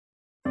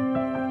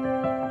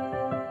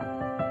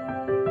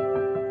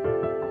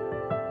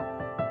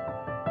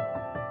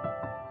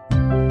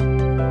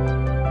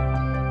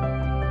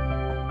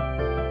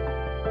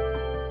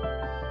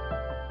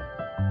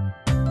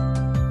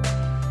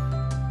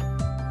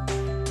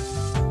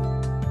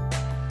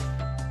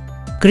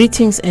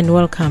Greetings and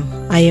welcome.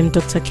 I am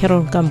Dr.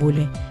 Carol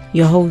Kambule,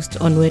 your host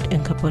on Word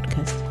Anchor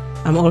Podcast.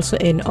 I'm also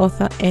an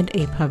author and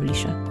a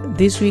publisher.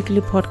 This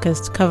weekly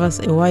podcast covers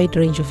a wide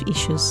range of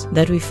issues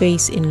that we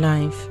face in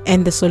life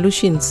and the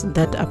solutions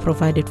that are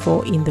provided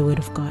for in the Word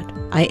of God.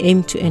 I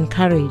aim to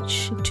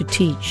encourage, to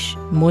teach,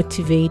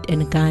 motivate,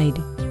 and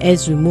guide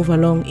as we move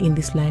along in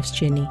this life's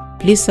journey.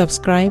 Please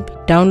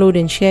subscribe, download,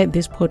 and share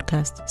this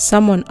podcast.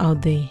 Someone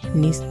out there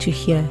needs to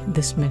hear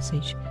this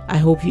message. I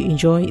hope you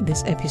enjoy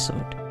this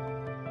episode.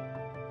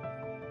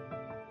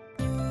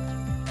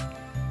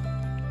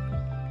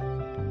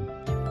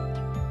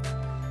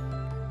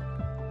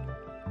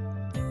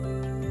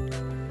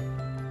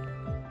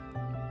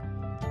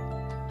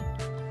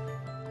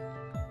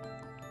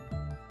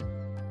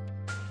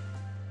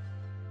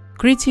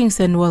 Greetings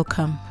and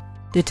welcome.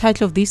 The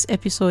title of this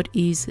episode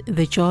is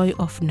The Joy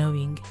of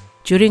Knowing.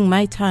 During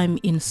my time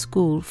in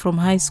school, from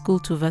high school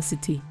to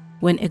varsity,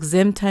 when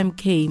exam time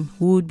came,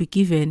 we would be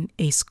given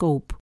a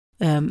scope.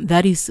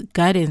 That is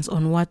guidance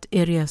on what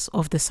areas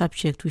of the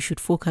subject we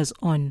should focus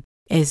on,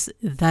 as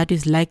that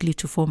is likely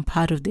to form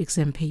part of the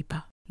exam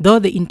paper. Though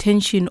the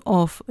intention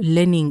of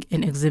learning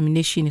an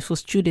examination is for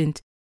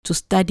students to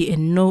study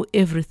and know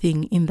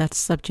everything in that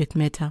subject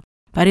matter,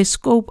 but a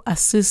scope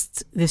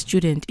assists the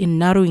student in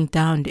narrowing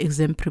down the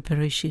exam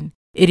preparation.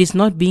 It is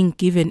not being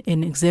given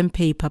an exam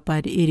paper,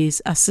 but it is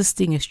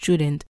assisting a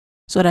student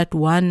so that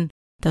one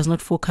does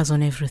not focus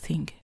on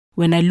everything.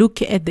 When I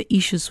look at the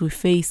issues we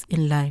face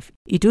in life,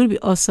 it would be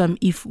awesome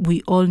if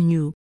we all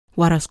knew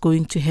what is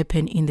going to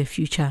happen in the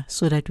future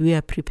so that we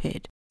are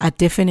prepared. I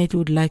definitely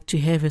would like to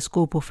have a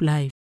scope of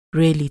life,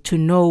 really, to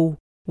know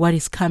what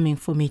is coming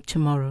for me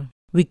tomorrow.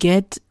 We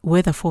get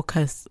weather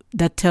forecast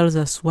that tells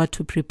us what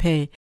to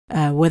prepare,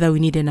 whether we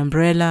need an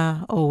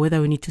umbrella or whether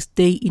we need to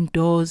stay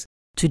indoors.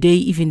 Today,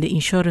 even the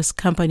insurance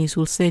companies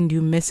will send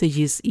you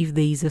messages if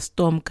there is a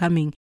storm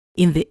coming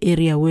in the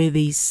area where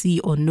they see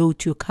or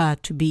note your car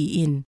to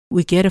be in.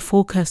 We get a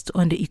forecast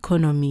on the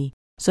economy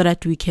so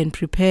that we can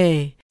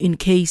prepare in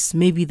case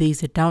maybe there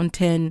is a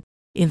downturn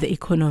in the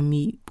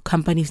economy.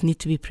 Companies need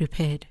to be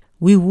prepared.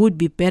 We would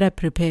be better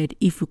prepared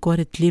if we got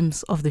a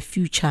glimpse of the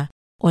future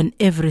on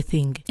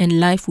everything, and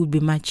life would be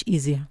much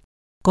easier.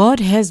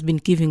 God has been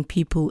giving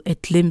people a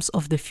glimpse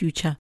of the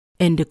future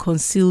and the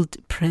concealed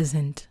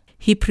present.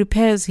 He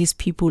prepares his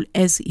people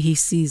as he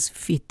sees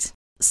fit.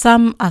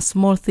 Some are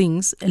small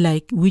things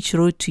like which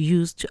road to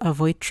use to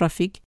avoid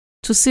traffic,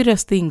 to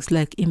serious things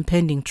like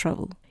impending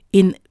trouble.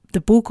 In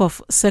the book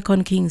of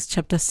 2 Kings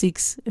chapter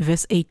 6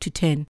 verse 8 to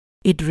 10,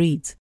 it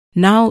reads,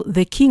 "Now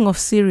the king of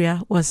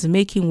Syria was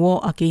making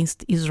war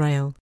against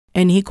Israel,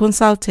 and he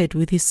consulted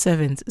with his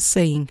servants,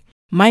 saying,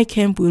 'My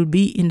camp will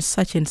be in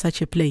such and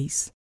such a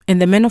place.' And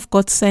the man of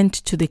God sent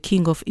to the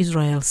king of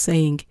Israel,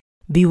 saying,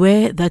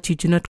 'Beware that you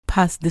do not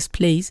pass this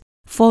place,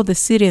 for the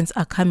Syrians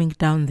are coming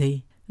down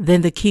there.'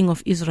 Then the king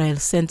of Israel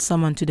sent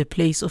someone to the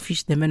place of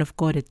which the man of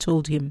God had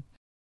told him.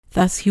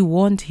 Thus he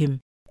warned him,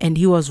 and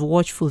he was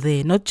watchful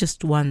there, not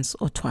just once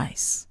or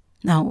twice."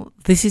 Now,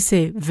 this is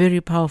a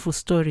very powerful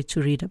story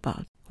to read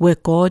about, where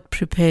God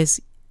prepares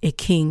a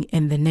king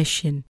and the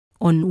nation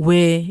on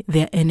where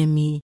their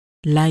enemy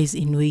lies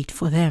in wait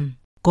for them.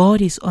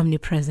 God is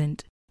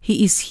omnipresent.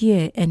 He is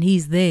here and he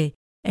is there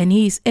and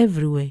he is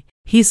everywhere.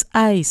 His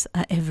eyes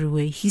are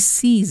everywhere. He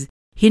sees.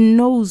 He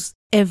knows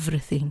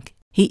everything.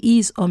 He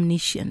is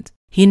omniscient.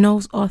 He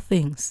knows all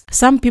things.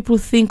 Some people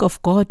think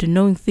of God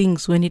knowing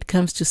things when it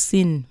comes to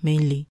sin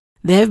mainly.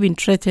 They have been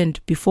threatened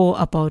before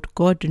about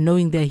God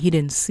knowing their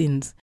hidden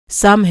sins.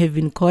 Some have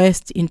been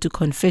coerced into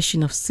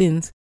confession of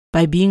sins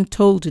by being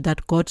told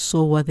that God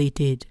saw what they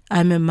did.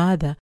 I'm a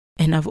mother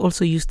and I've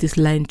also used this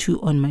line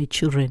too on my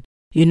children.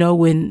 You know,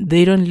 when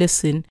they don't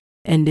listen,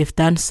 and they've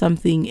done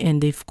something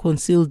and they've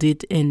concealed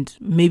it, and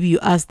maybe you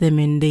ask them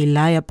and they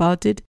lie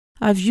about it.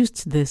 I've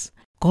used this.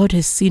 God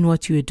has seen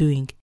what you are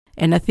doing.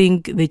 And I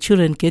think the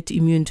children get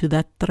immune to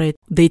that threat.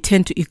 They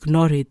tend to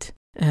ignore it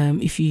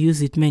if you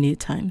use it many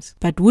times.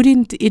 But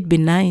wouldn't it be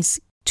nice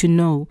to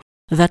know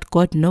that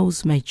God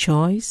knows my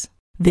joys,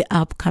 the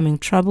upcoming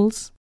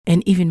troubles,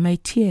 and even my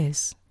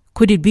tears?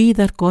 Could it be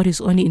that God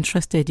is only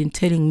interested in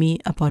telling me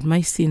about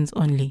my sins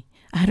only?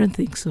 I don't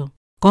think so.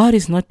 God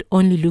is not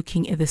only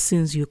looking at the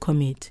sins you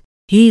commit.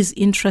 He is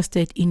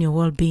interested in your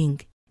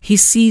well-being. He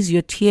sees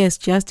your tears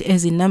just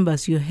as he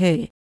numbers your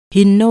hair.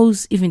 He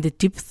knows even the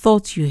deep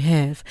thoughts you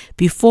have.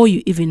 Before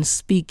you even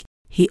speak,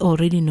 he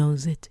already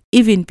knows it.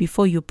 Even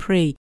before you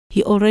pray,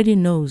 he already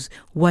knows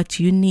what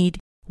you need,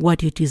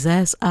 what your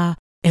desires are,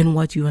 and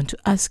what you want to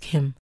ask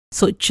him.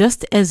 So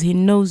just as he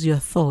knows your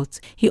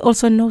thoughts, he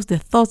also knows the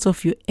thoughts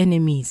of your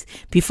enemies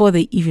before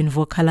they even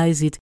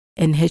vocalize it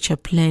and hatch a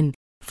plan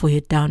for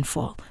your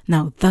downfall.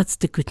 Now, that's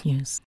the good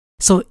news.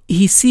 So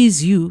he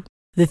sees you,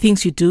 the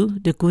things you do,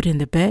 the good and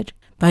the bad,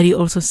 but he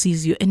also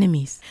sees your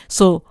enemies.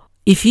 So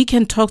if he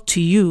can talk to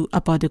you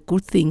about the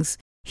good things,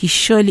 he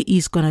surely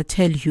is going to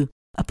tell you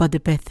about the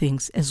bad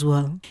things as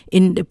well.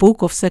 In the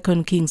book of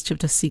 2 Kings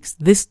chapter 6,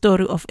 this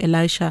story of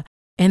Elisha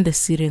and the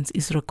Syrians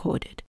is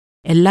recorded.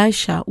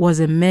 Elisha was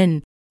a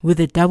man with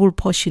a double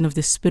portion of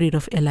the spirit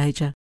of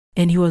Elijah,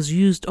 and he was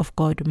used of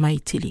God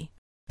mightily.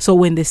 So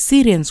when the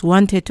Syrians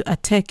wanted to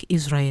attack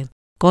Israel,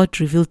 God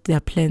revealed their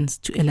plans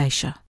to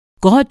Elisha.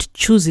 God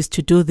chooses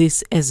to do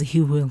this as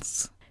he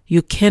wills.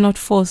 You cannot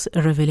force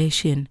a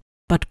revelation,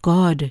 but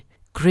God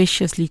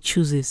graciously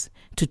chooses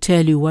to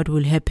tell you what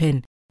will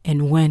happen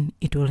and when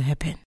it will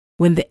happen.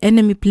 When the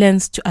enemy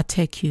plans to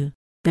attack you,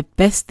 the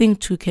best thing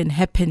that can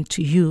happen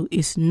to you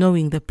is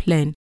knowing the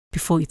plan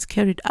before it's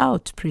carried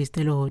out. Praise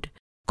the Lord.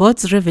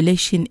 God's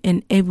revelation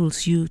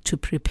enables you to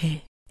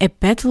prepare. A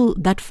battle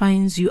that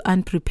finds you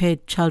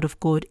unprepared, child of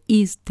God,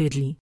 is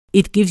deadly.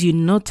 It gives you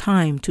no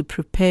time to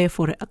prepare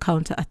for a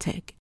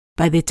counterattack.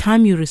 By the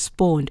time you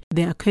respond,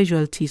 there are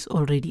casualties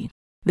already.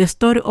 The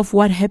story of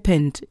what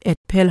happened at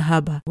Pearl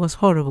Harbor was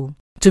horrible.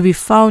 To be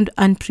found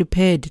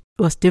unprepared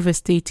was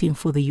devastating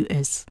for the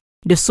U.S.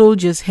 The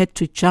soldiers had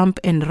to jump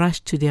and rush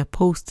to their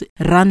posts,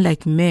 run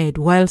like mad,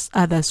 whilst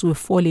others were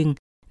falling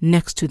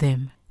next to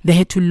them. They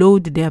had to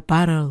load their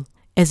barrel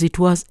as it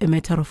was a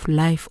matter of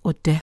life or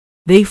death.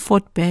 They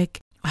fought back,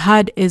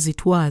 hard as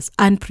it was,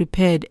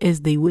 unprepared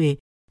as they were,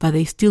 but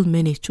they still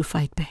managed to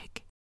fight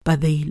back.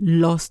 But they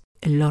lost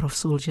a lot of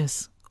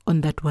soldiers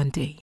on that one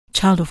day.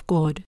 Child of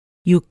God,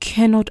 you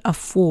cannot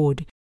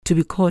afford to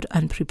be caught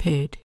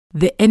unprepared.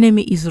 The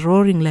enemy is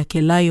roaring like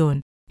a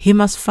lion. He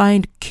must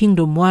find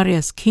kingdom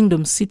warriors,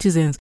 kingdom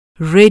citizens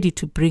ready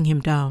to bring him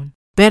down.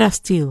 Better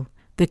still,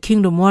 the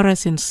kingdom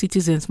warriors and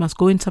citizens must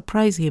go and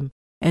surprise him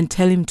and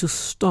tell him to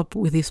stop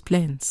with his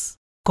plans.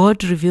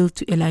 God revealed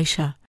to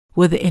Elisha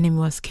where the enemy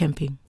was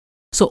camping.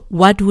 So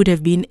what would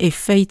have been a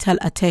fatal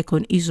attack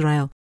on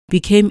Israel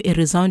became a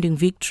resounding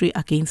victory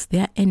against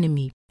their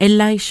enemy.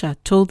 Elisha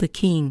told the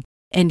king,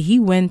 and he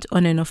went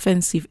on an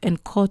offensive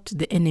and caught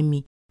the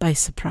enemy by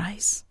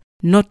surprise.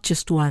 Not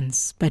just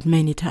once, but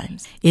many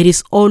times. It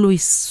is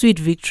always sweet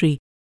victory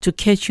to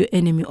catch your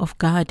enemy off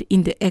guard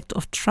in the act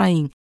of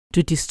trying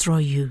to destroy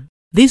you.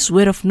 This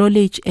word of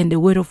knowledge and the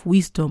word of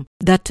wisdom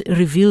that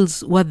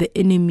reveals what the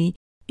enemy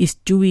is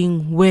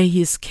doing, where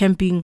he is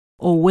camping,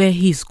 or where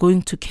he is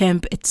going to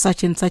camp at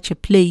such and such a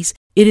place,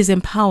 it is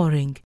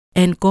empowering.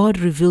 And God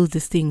revealed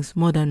these things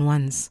more than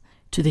once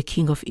to the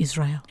king of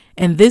Israel.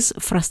 And this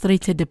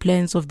frustrated the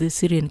plans of the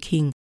Syrian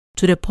king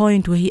to the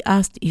point where he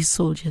asked his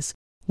soldiers,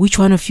 "Which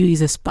one of you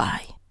is a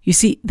spy?" You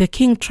see, the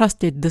king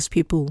trusted these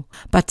people,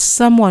 but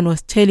someone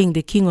was telling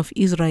the king of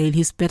Israel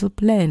his battle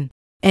plan.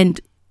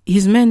 And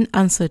his men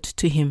answered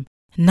to him,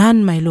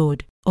 "None, my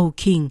lord, O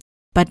king,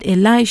 but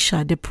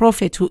Elisha, the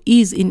prophet who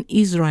is in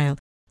Israel,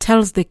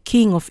 tells the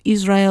king of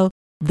Israel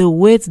the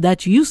words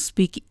that you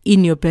speak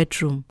in your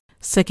bedroom."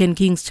 2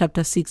 Kings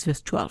chapter 6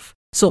 verse 12.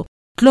 So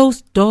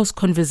closed doors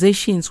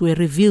conversations were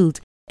revealed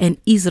and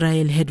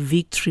Israel had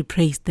victory,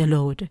 praise the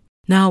Lord.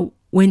 Now,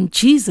 when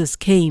Jesus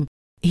came,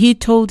 he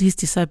told his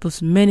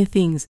disciples many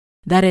things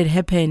that had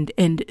happened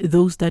and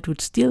those that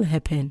would still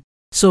happen.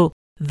 So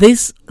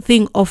this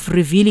thing of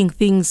revealing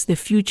things, the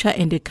future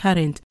and the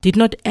current, did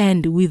not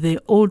end with the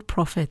old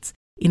prophets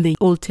in the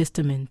Old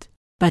Testament.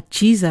 But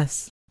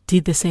Jesus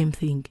did the same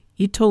thing.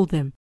 He told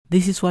them,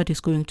 this is what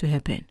is going to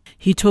happen.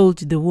 He told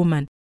the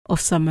woman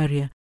of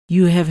Samaria,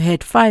 you have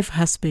had 5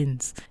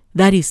 husbands.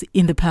 That is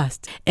in the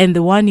past. And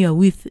the one you are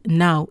with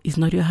now is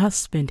not your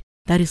husband.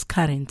 That is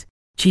current.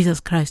 Jesus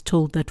Christ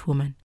told that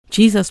woman.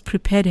 Jesus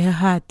prepared her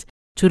heart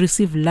to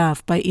receive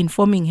love by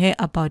informing her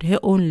about her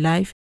own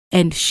life,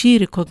 and she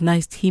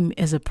recognized him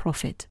as a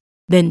prophet.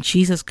 Then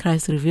Jesus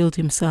Christ revealed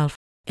himself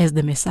as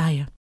the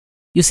Messiah.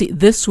 You see,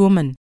 this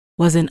woman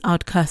was an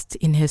outcast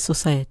in her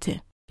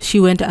society. She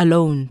went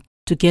alone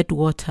to get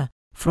water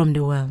from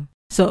the well.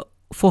 So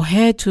for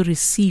her to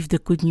receive the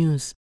good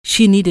news,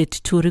 she needed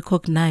to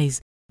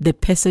recognize the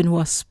person who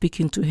was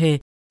speaking to her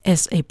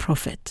as a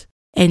prophet.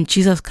 And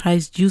Jesus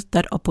Christ used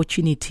that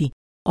opportunity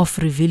of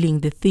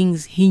revealing the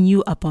things he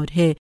knew about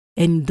her,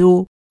 and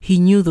though he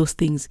knew those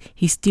things,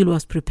 he still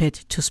was prepared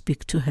to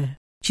speak to her.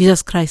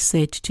 Jesus Christ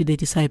said to the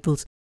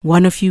disciples,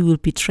 "One of you will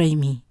betray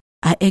me."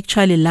 I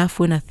actually laugh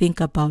when I think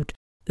about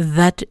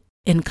that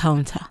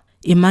encounter.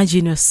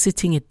 Imagine you're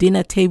sitting at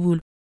dinner table,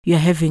 you're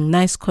having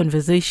nice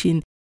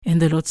conversation,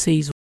 and the Lord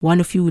says, "One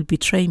of you will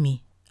betray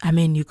me." I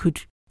mean, you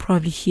could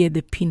probably hear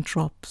the pin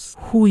drops.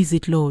 Who is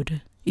it,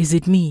 Lord? Is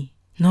it me?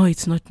 No,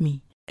 it's not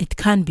me. It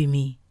can't be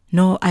me.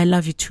 No, I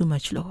love you too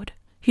much, Lord.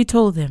 He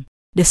told them,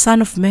 the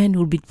Son of Man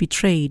will be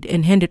betrayed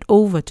and handed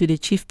over to the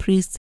chief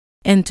priests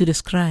and to the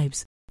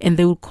scribes, and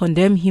they will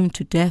condemn him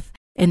to death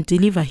and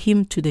deliver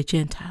him to the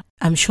Gentiles.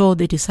 I'm sure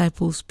the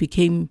disciples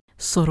became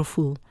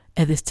sorrowful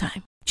at this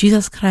time.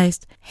 Jesus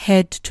Christ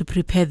had to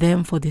prepare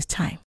them for this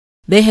time.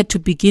 They had to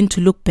begin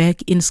to look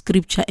back in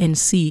Scripture and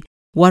see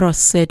what was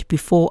said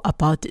before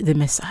about the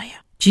Messiah.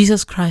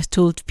 Jesus Christ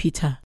told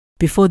Peter,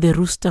 "Before the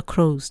rooster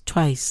crows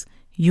twice,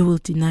 you will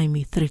deny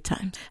me 3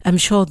 times. I'm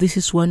sure this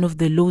is one of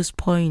the lowest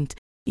points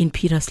in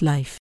Peter's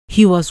life.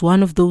 He was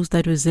one of those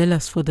that were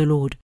zealous for the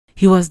Lord.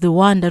 He was the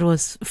one that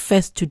was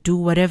first to do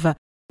whatever,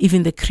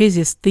 even the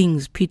craziest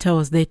things. Peter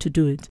was there to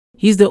do it.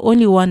 He's the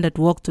only one that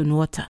walked on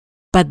water.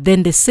 But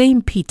then the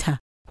same Peter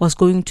was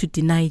going to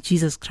deny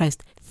Jesus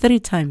Christ 3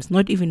 times,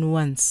 not even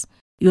once.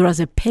 It was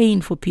a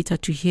pain for Peter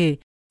to hear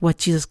what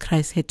Jesus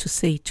Christ had to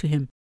say to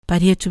him.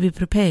 But he had to be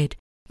prepared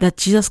that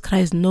Jesus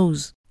Christ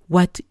knows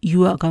what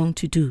you are going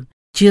to do.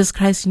 Jesus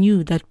Christ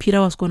knew that Peter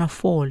was going to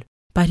fall,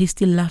 but he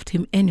still loved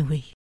him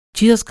anyway.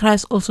 Jesus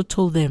Christ also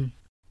told them,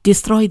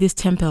 destroy this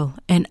temple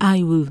and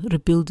I will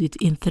rebuild it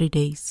in 3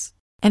 days.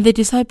 And the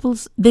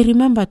disciples, they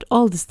remembered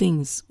all these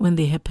things when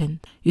they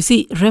happened. You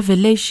see,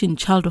 revelation,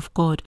 child of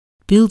God,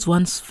 builds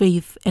one's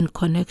faith and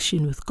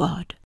connection with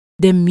God.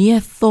 The mere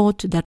thought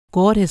that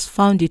God has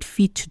found it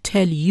fit to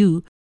tell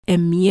you, a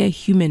mere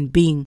human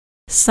being,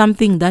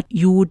 something that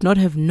you would not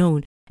have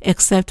known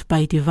except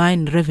by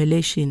divine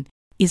revelation,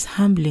 is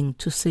humbling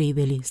to say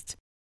the least.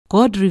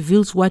 God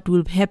reveals what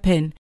will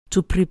happen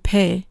to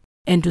prepare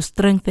and to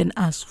strengthen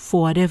us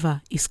for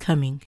whatever is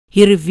coming.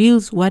 He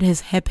reveals what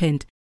has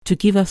happened to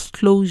give us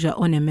closure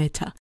on a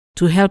matter,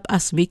 to help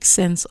us make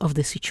sense of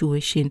the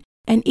situation,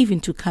 and even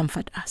to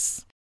comfort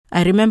us.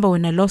 I remember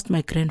when I lost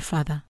my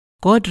grandfather,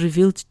 God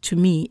revealed to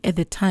me at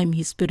the time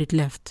His Spirit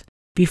left,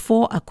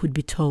 before I could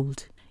be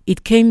told.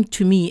 It came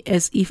to me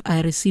as if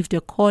I received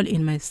a call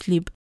in my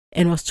sleep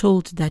and was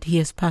told that he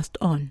has passed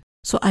on.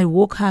 So I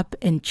woke up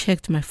and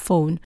checked my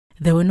phone.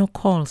 There were no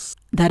calls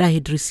that I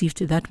had received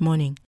that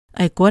morning.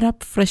 I got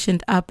up,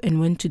 freshened up,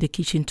 and went to the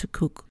kitchen to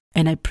cook.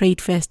 And I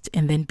prayed first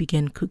and then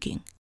began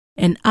cooking.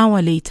 An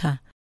hour later,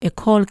 a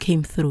call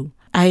came through.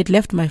 I had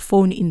left my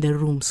phone in the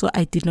room, so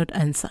I did not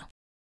answer.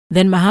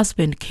 Then my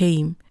husband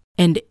came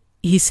and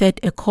he said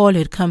a call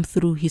had come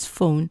through his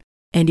phone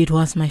and it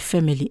was my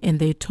family, and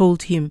they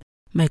told him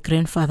my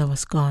grandfather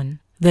was gone.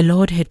 The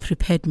Lord had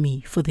prepared me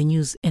for the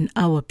news an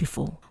hour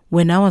before.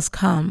 When I was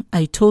calm,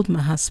 I told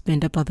my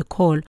husband about the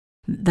call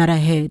that I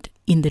had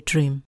in the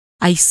dream.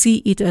 I see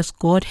it as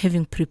God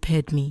having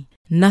prepared me.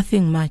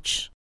 Nothing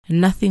much,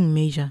 nothing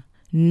major,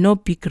 no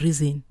big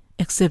reason,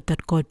 except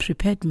that God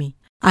prepared me.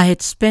 I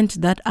had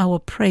spent that hour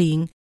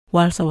praying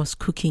whilst I was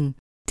cooking,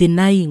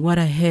 denying what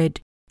I heard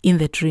in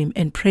the dream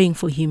and praying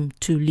for him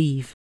to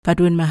leave.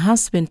 But when my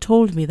husband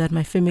told me that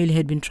my family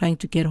had been trying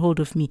to get hold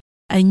of me,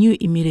 I knew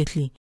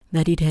immediately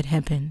that it had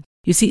happened.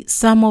 You see,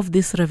 some of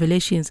these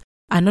revelations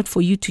are not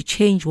for you to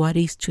change what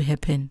is to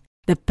happen.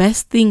 The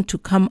best thing to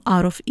come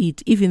out of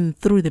it, even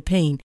through the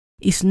pain,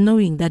 is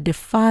knowing that the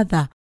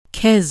Father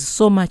cares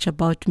so much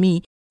about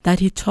me that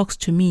He talks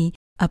to me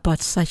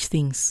about such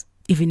things,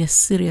 even as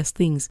serious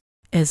things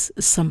as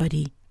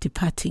somebody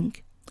departing.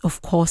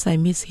 Of course, I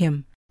miss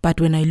him,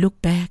 but when I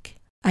look back,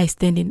 I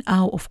stand in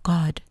awe of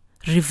God,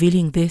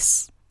 revealing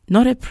this,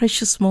 not a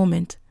precious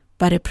moment,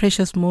 but a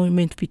precious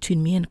moment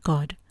between me and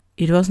God.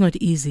 It was not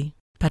easy,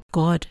 but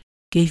God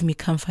gave me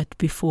comfort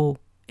before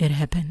it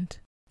happened.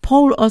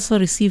 Paul also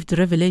received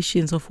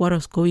revelations of what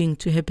was going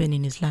to happen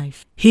in his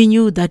life. He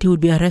knew that he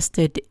would be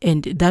arrested,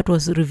 and that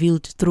was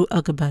revealed through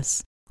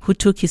Agabus, who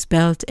took his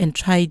belt and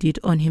tried it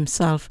on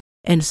himself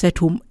and said,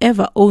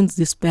 whomever owns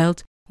this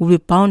belt will be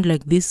bound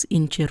like this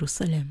in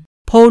Jerusalem.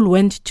 Paul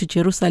went to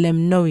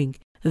Jerusalem knowing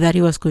that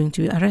he was going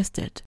to be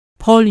arrested.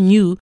 Paul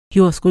knew he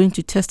was going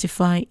to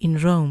testify in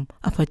Rome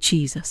about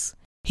Jesus.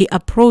 He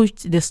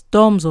approached the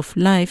storms of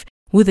life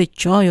with the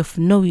joy of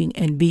knowing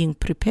and being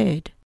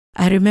prepared.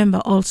 I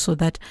remember also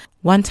that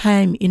one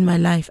time in my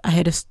life I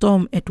had a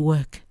storm at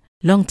work,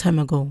 long time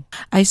ago.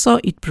 I saw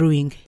it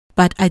brewing,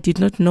 but I did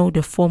not know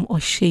the form or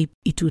shape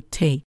it would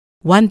take.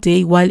 One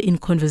day, while in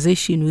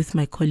conversation with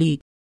my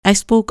colleague, I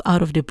spoke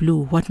out of the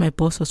blue what my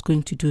boss was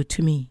going to do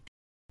to me.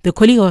 The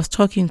colleague I was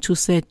talking to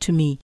said to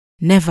me,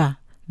 "Never,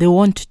 they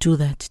won't do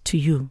that to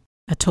you."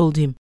 I told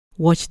him,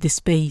 "Watch the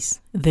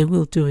space, they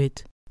will do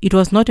it." It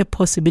was not a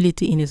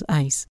possibility in his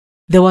eyes.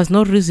 There was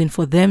no reason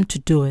for them to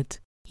do it.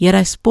 Yet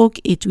I spoke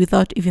it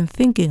without even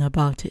thinking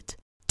about it.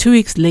 2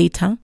 weeks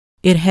later,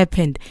 it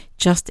happened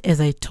just as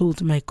I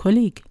told my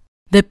colleague.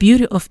 The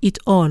beauty of it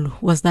all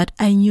was that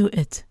I knew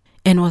it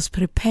and was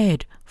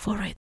prepared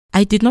for it.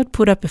 I did not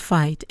put up a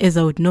fight as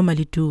I would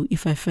normally do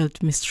if I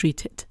felt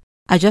mistreated.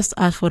 I just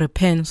asked for a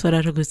pen so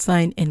that I could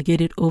sign and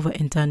get it over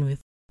and done with.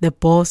 The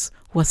boss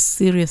was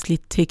seriously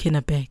taken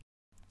aback,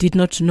 did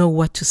not know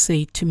what to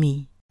say to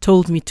me,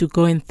 told me to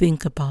go and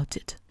think about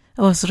it.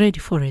 I was ready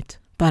for it,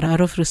 but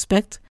out of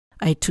respect,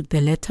 I took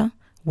the letter,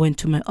 went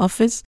to my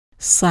office,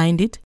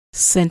 signed it,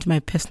 sent my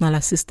personal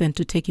assistant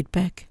to take it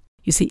back.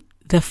 You see,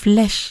 the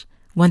flesh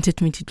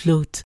wanted me to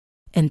gloat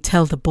and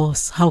tell the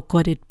boss how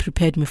God had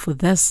prepared me for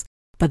this,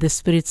 but the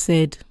Spirit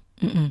said,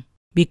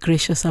 be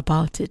gracious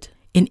about it.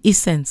 In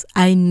essence,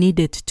 I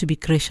needed to be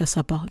gracious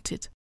about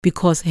it,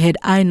 because had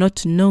I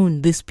not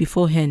known this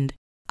beforehand,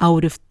 I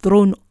would have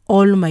thrown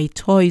all my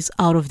toys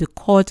out of the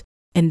court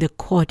and the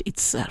court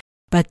itself.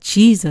 But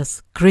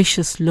Jesus,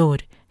 gracious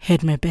Lord,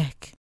 had my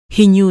back.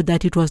 He knew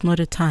that it was not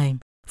a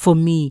time for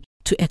me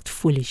to act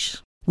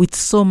foolish. With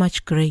so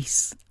much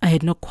grace, I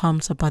had no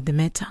qualms about the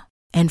matter.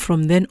 And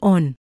from then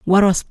on,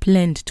 what was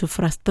planned to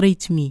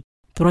frustrate me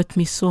brought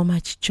me so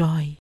much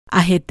joy.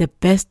 I had the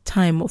best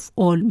time of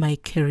all my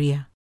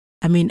career.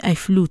 I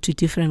flew to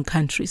different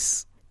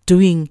countries,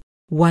 doing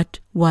what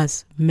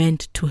was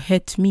meant to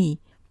hurt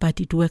me, but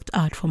it worked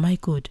out for my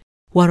good.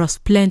 What was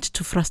planned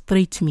to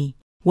frustrate me,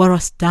 what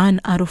was done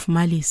out of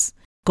malice,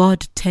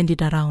 God turned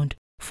it around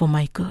for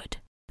my good.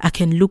 I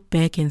can look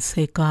back and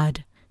say,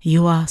 God,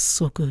 you are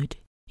so good.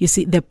 You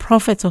see, the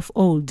prophets of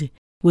old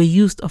were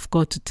used of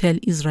God to tell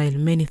Israel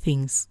many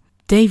things.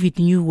 David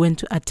knew when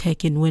to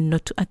attack and when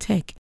not to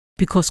attack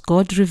because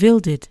God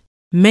revealed it.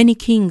 Many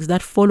kings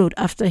that followed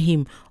after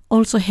him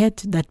also had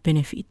that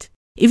benefit.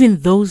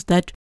 Even those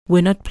that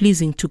were not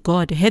pleasing to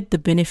God had the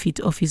benefit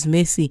of his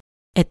mercy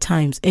at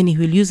times, and he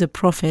will use a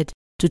prophet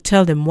to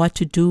tell them what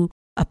to do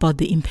about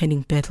the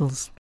impending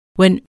battles.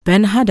 When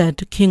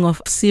Ben-Hadad, king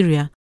of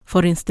Syria,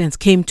 for instance,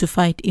 came to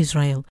fight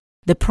Israel,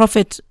 the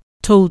prophet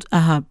told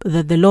Ahab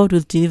that the Lord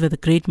will deliver the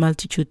great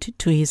multitude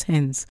to his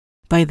hands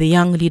by the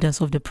young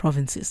leaders of the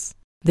provinces.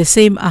 The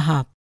same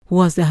Ahab, who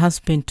was the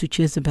husband to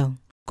Jezebel,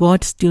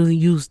 God still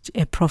used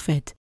a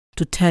prophet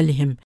to tell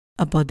him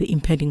about the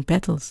impending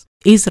battles.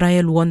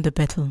 Israel won the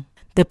battle.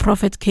 The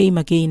prophet came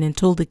again and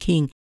told the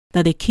king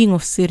that the king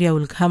of Syria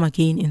will come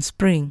again in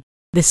spring.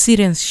 The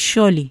Syrians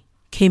surely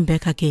came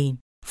back again,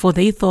 for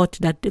they thought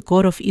that the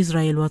God of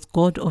Israel was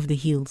God of the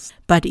hills.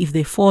 But if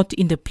they fought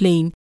in the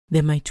plain,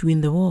 they might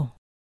win the war.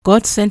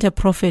 God sent a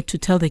prophet to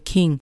tell the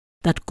king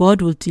that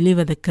God will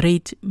deliver the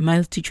great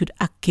multitude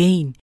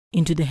again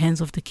into the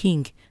hands of the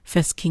king.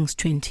 1 Kings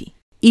 20.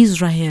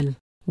 Israel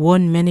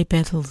won many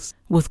battles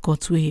with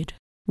God's word.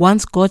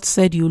 Once God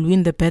said you will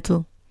win the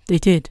battle, they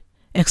did,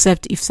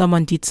 except if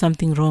someone did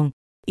something wrong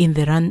in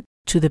the run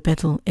to the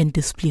battle and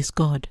displeased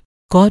God.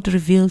 God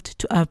revealed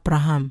to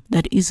Abraham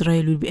that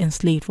Israel will be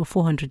enslaved for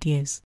 400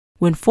 years.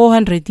 When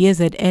 400 years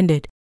had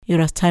ended, it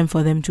was time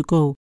for them to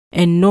go,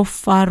 and no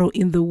Pharaoh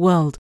in the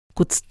world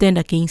could stand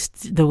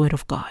against the word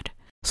of God.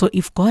 So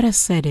if God has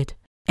said it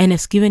and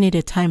has given it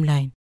a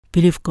timeline,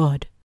 believe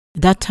God.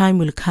 That time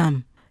will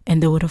come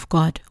and the word of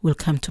God will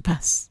come to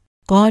pass.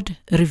 God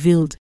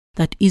revealed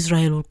that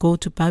Israel will go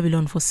to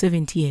Babylon for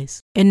 70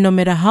 years. And no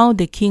matter how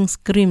the king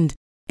screamed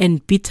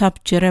and beat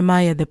up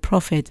Jeremiah the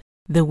prophet,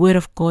 the word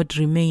of God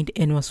remained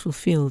and was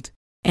fulfilled.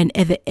 And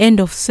at the end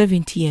of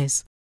 70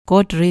 years,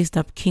 God raised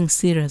up King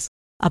Cyrus,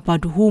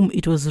 about whom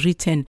it was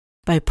written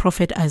by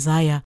prophet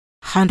Isaiah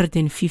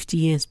 150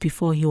 years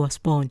before he was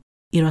born.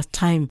 It was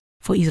time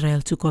for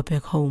Israel to go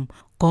back home.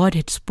 God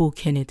had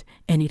spoken it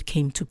and it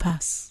came to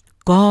pass.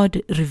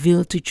 God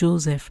revealed to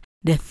Joseph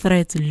the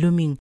threats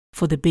looming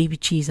for the baby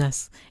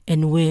Jesus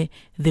and where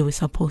they were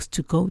supposed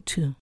to go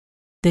to.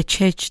 The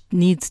church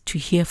needs to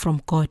hear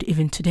from God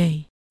even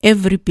today.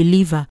 Every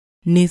believer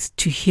needs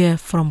to hear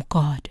from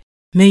God.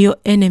 May your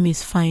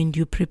enemies find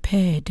you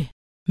prepared.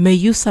 May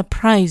you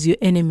surprise your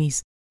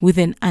enemies with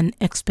an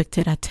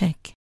unexpected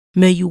attack.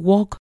 May you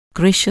walk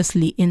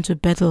graciously into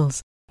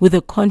battles with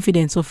the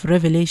confidence of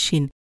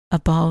revelation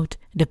about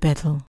the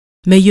battle.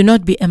 May you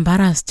not be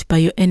embarrassed by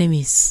your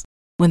enemies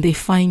when they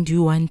find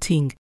you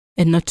wanting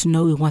and not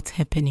knowing what's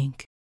happening.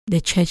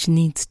 The church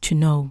needs to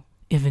know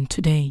even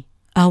today.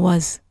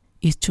 Ours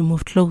is to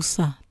move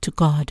closer to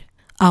God.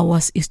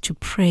 Ours is to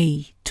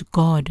pray to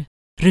God.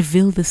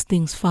 Reveal these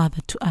things,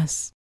 Father, to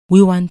us.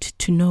 We want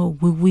to know.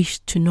 We wish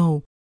to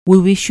know. We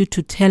wish you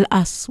to tell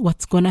us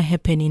what's going to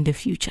happen in the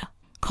future.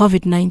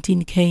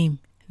 COVID-19 came.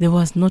 There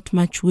was not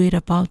much word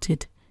about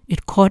it.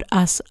 It caught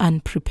us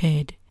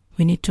unprepared.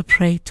 We need to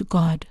pray to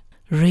God.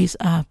 Raise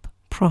up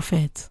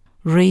prophets.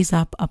 Raise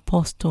up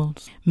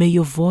apostles. May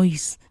your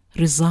voice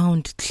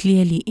resound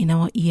clearly in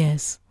our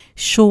ears.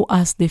 Show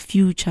us the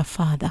future,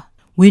 Father.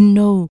 We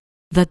know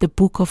that the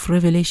book of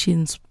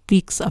Revelation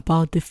speaks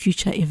about the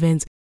future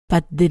events,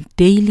 but the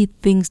daily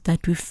things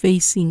that we're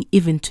facing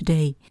even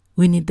today,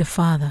 we need the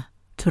Father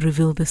to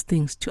reveal these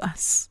things to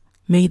us.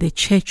 May the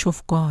church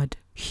of God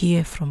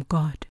hear from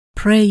God.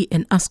 Pray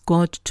and ask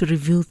God to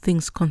reveal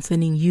things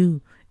concerning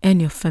you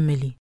and your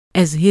family,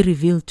 as he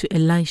revealed to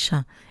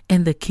Elisha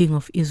and the king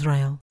of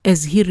Israel,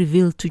 as he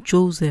revealed to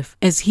Joseph,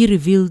 as he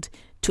revealed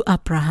to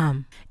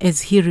Abraham,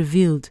 as he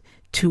revealed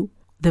to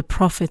the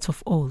prophets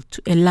of old,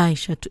 to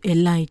Elisha, to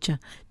Elijah,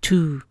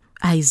 to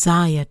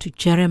Isaiah, to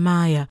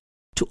Jeremiah,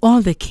 to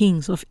all the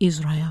kings of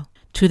Israel,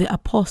 to the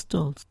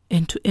apostles,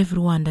 and to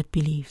everyone that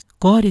believes.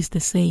 God is the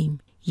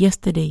same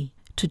yesterday,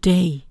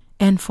 today,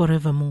 and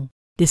forevermore.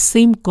 The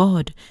same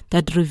God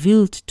that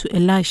revealed to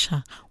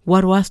Elisha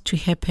what was to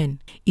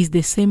happen is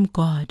the same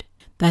God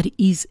that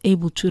is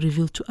able to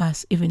reveal to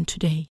us even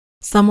today.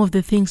 Some of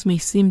the things may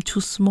seem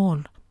too small,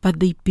 but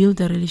they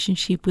build a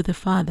relationship with the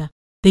Father.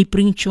 They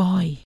bring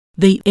joy.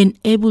 They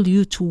enable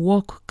you to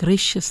walk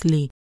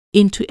graciously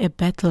into a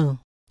battle,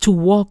 to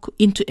walk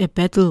into a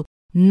battle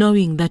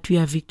knowing that we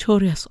are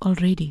victorious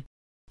already.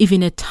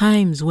 Even at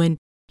times when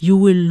you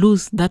will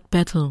lose that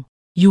battle,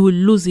 you will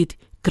lose it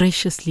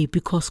graciously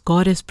because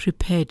God has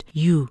prepared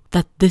you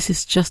that this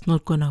is just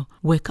not going to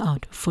work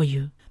out for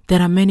you.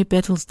 There are many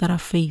battles that are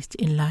faced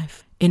in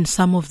life. In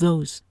some of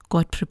those,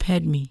 God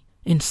prepared me.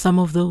 In some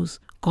of those,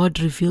 God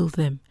revealed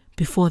them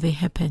before they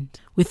happened.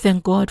 We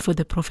thank God for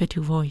the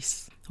prophetic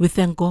voice. We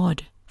thank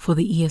God for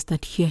the ears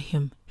that hear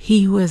him.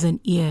 He who has an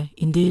ear,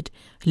 indeed,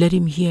 let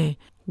him hear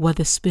what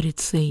the Spirit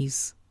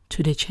says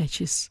to the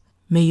churches.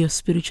 May your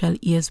spiritual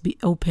ears be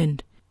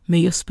opened. May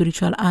your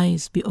spiritual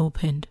eyes be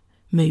opened.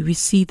 May we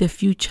see the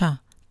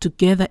future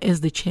together as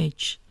the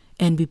church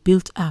and be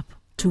built up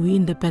to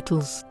win the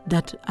battles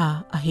that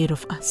are ahead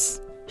of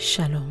us.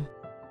 Shalom.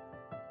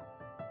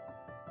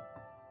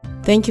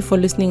 Thank you for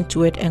listening to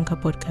Word Anchor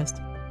Podcast.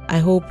 I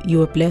hope you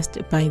were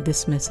blessed by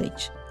this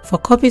message. For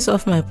copies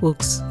of my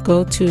books,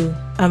 go to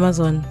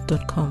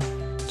amazon.com.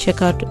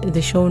 Check out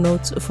the show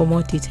notes for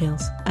more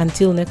details.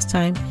 Until next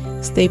time,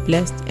 stay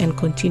blessed and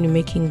continue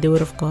making the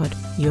Word of God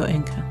your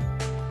anchor.